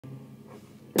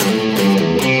Hi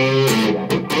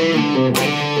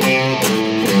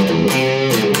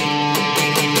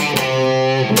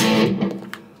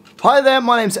there,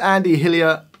 my name's Andy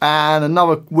Hillier and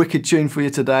another wicked tune for you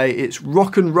today. It's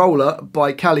Rock and Roller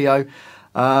by KALEO.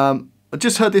 I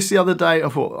just heard this the other day. I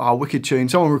thought, oh, wicked tune.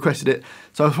 Someone requested it.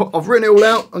 So I've written it all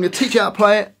out. I'm going to teach you how to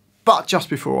play it. But just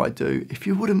before I do, if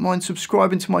you wouldn't mind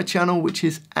subscribing to my channel, which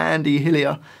is Andy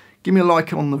Hillier, give me a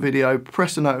like on the video,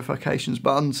 press the notifications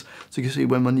buttons so you can see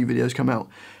when my new videos come out.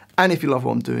 And if you love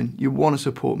what I'm doing, you want to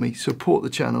support me, support the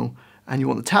channel, and you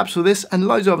want the tabs for this and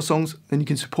loads of other songs, then you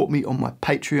can support me on my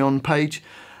Patreon page.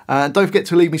 Don't forget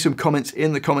to leave me some comments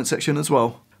in the comment section as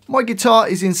well. My guitar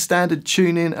is in standard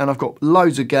tuning and I've got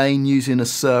loads of gain using a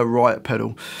Sir Riot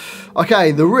pedal.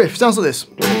 Okay, the riff sounds like this.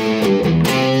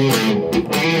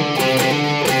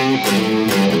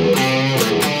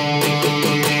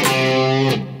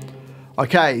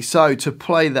 Okay, so to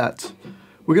play that,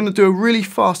 we're going to do a really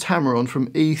fast hammer on from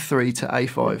E3 to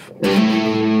A5.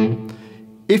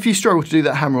 If you struggle to do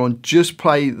that hammer on, just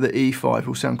play the E5, it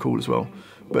will sound cool as well.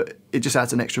 But it just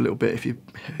adds an extra little bit if you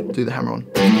do the hammer on.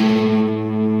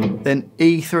 Then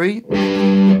E3,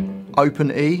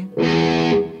 open E.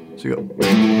 So you got.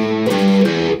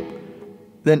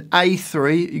 Then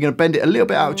A3, you're going to bend it a little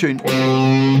bit out of tune.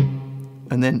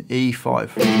 And then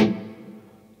E5.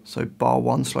 So bar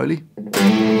 1 slowly.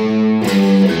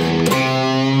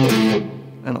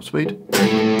 And up speed.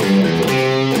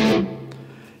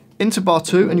 Into bar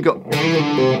 2 and you've got.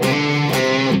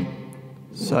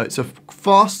 So it's a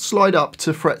fast slide up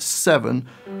to fret 7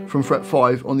 from fret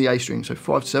 5 on the A string. So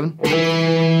 5 to 7.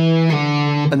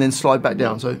 And then slide back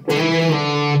down. So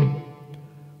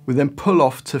we then pull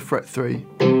off to fret 3.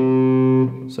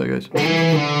 So it goes.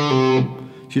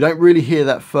 So you don't really hear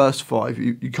that first 5.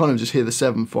 You kind of just hear the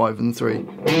 7, 5 and 3.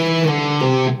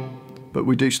 But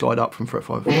we do slide up from fret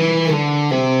 5.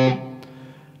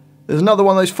 There's another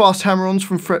one of those fast hammer-ons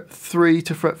from fret 3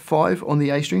 to fret 5 on the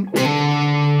A string.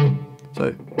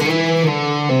 So,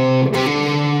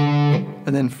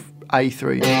 and then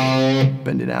A3,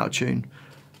 bending out of tune.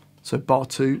 So bar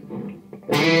 2,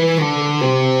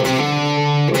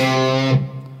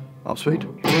 up speed.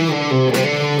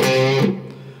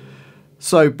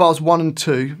 So bars 1 and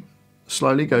 2,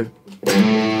 slowly go.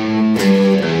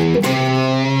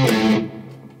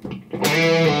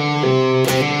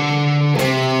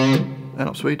 And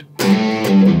up speed.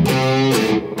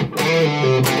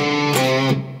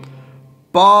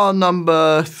 Bar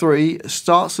number 3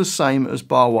 starts the same as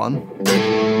bar 1,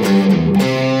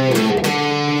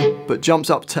 but jumps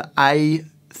up to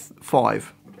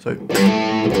A5. So,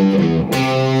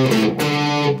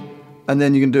 and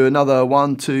then you can do another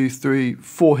 1, 2, 3,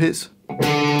 4 hits,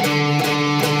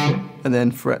 and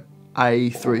then fret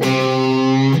A3,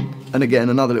 and again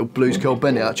another little blues curl,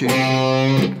 bend it out tune.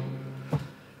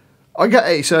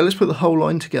 Okay, so let's put the whole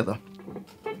line together.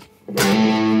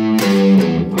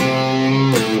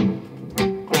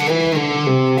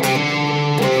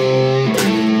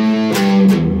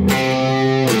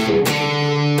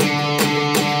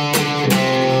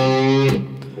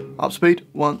 Up speed,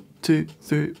 1, 2,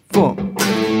 3, 4.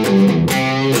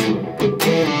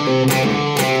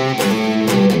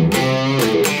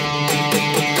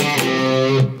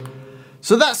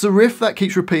 So that's the riff, that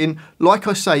keeps repeating. Like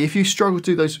I say, if you struggle to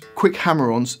do those quick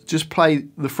hammer-ons, just play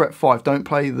the fret 5, don't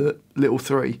play the little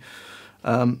 3.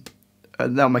 And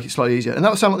that'll make it slightly easier. And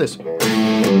that'll sound like this.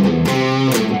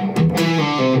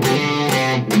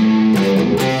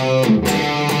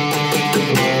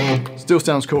 Still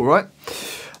sounds cool, right?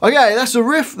 Okay, that's the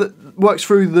riff that works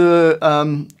through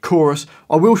the chorus.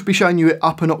 I will be showing you it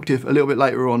up an octave a little bit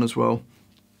later on as well.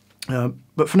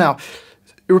 But for now,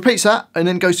 it repeats that and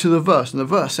then goes to the verse, and the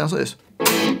verse sounds like this.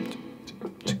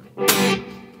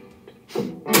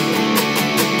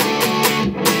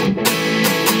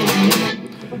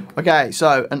 Okay,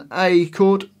 so an A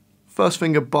chord, first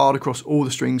finger barred across all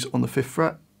the strings on the 5th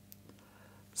fret,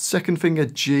 second finger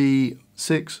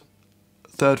G6,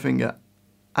 third finger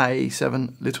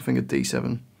A7, little finger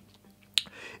D7.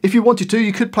 If you wanted to,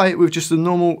 you could play it with just a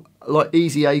normal, like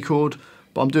easy A chord,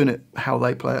 but I'm doing it how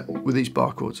they play it with these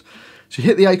bar chords. So you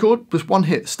hit the A chord, just one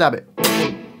hit, stab it.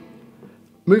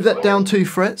 Move that down 2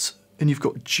 frets, and you've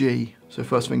got G. So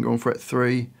first finger on fret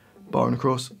 3, barring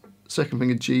across, second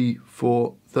finger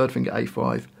G4, third finger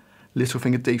A5, little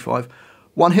finger D5.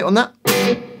 One hit on that.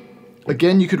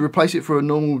 Again, you could replace it for a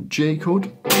normal G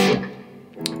chord.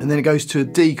 And then it goes to a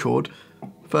D chord,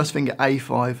 first finger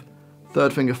A5,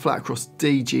 third finger flat across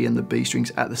D, G and the B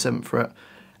strings at the 7th fret.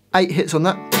 8 hits on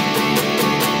that.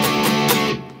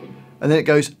 And then it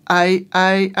goes A,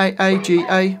 G,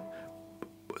 A.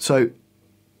 So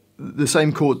the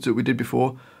same chords that we did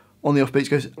before. On the offbeats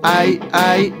goes A,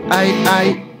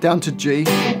 down to G,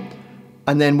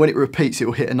 and then when it repeats it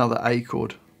will hit another A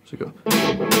chord. So go,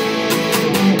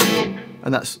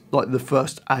 and that's like the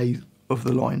first A of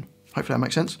the line. Hopefully that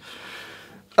makes sense.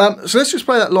 So let's just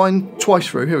play that line twice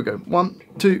through. Here we go. 1,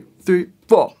 2, 3,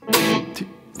 4. 2,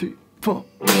 3, 4.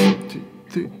 2,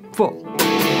 3, 4.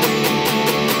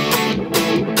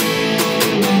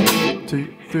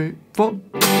 2, 3, 4.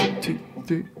 2,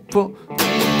 3, 4.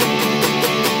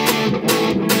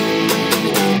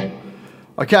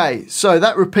 Okay, so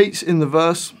that repeats in the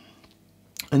verse,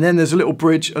 and then there's a little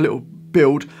bridge, a little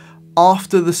build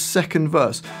after the second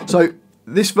verse. So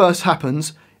this verse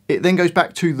happens, it then goes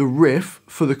back to the riff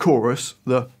for the chorus,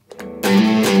 that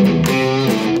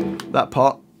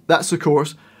part, that's the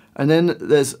chorus, and then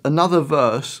there's another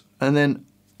verse, and then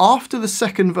after the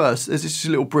second verse, there's this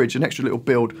little bridge, an extra little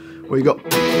build, where you got...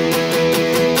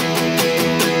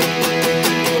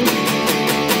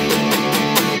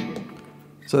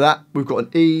 So that, we've got an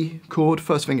E chord,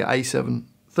 first finger A7,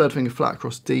 third finger flat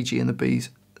across D, G and the B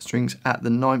strings at the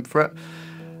 9th fret.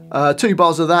 2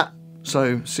 bars of that,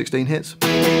 so 16 hits.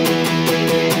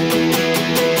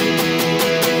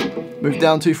 Move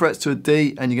down 2 frets to a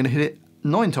D and you're going to hit it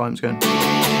 9 times going.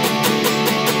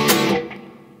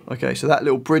 Okay, so that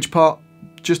little bridge part,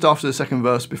 just after the second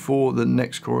verse before the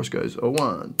next chorus goes.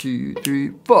 1, 2,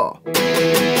 3, 4.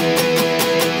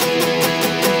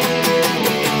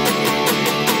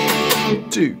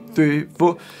 2, 3,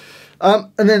 4,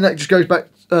 and then that just goes back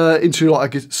into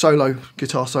like a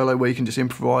guitar solo where you can just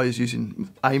improvise using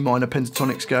A minor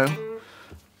pentatonic scale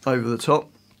over the top,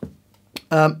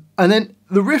 and then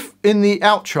the riff in the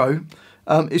outro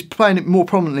is playing it more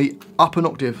prominently up an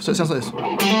octave, so it sounds like this.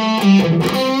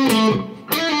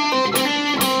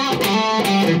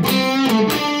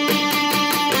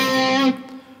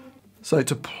 So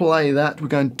to play that, we're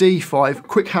going D5,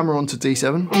 quick hammer onto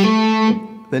D7.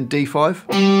 Then D5,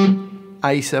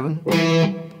 A7,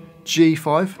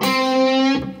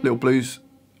 G5, little blues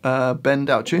bend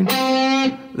out tune,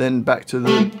 then back to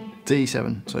the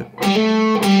D7. So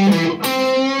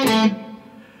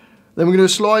then we're going to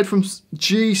slide from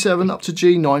G7 up to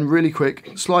G9 really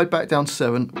quick, slide back down to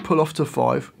 7, pull off to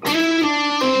 5,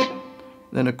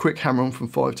 then a quick hammer on from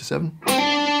 5 to 7,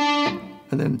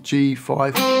 and then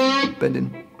G5, bend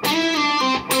in.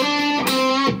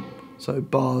 So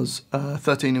bars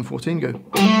 13 and 14 go.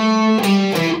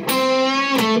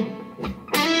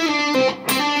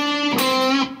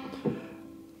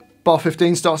 Bar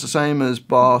 15 starts the same as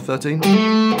bar 13.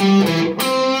 Then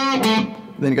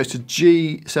it goes to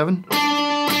G7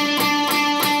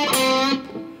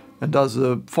 and does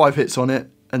the 5 hits on it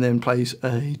and then plays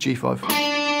a G5.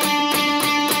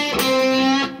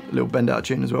 A little bend out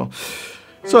tune as well.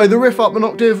 So the riff up an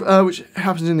octave, which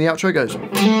happens in the outro, goes.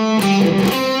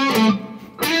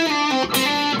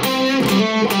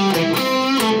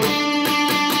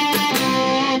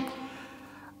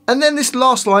 And then this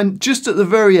last line, just at the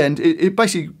very end, it's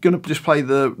basically going to just play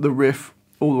the riff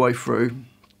all the way through.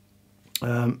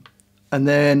 And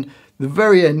then the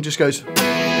very end just goes.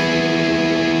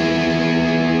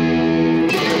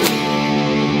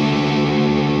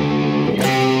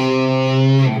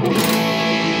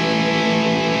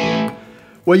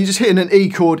 Well, you're just hitting an E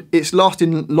chord, it's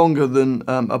lasting longer than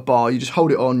a bar, you just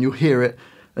hold it on, you'll hear it,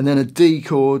 and then a D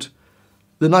chord,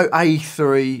 the note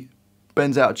A3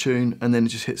 bends out of tune, and then it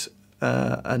just hits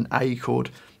an A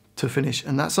chord to finish,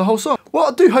 and that's the whole song. Well,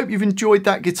 I do hope you've enjoyed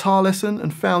that guitar lesson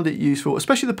and found it useful,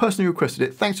 especially the person who requested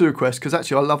it. Thanks for the request, because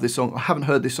actually I love this song, I haven't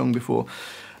heard this song before.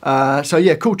 So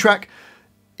yeah, cool track.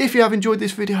 If you have enjoyed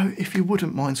this video, if you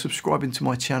wouldn't mind subscribing to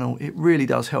my channel, it really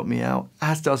does help me out,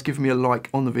 as does giving me a like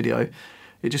on the video.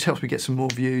 It just helps me get some more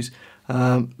views.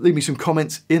 Leave me some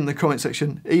comments in the comment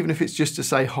section, even if it's just to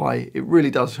say hi, it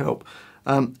really does help.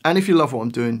 And if you love what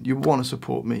I'm doing, you want to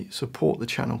support me, support the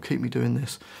channel, keep me doing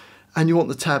this, and you want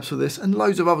the tabs for this and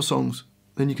loads of other songs,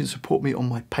 then you can support me on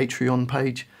my Patreon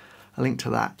page. A link to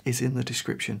that is in the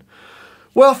description.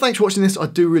 Well, thanks for watching this, I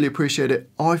do really appreciate it.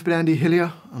 I've been Andy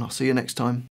Hillier, and I'll see you next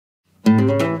time.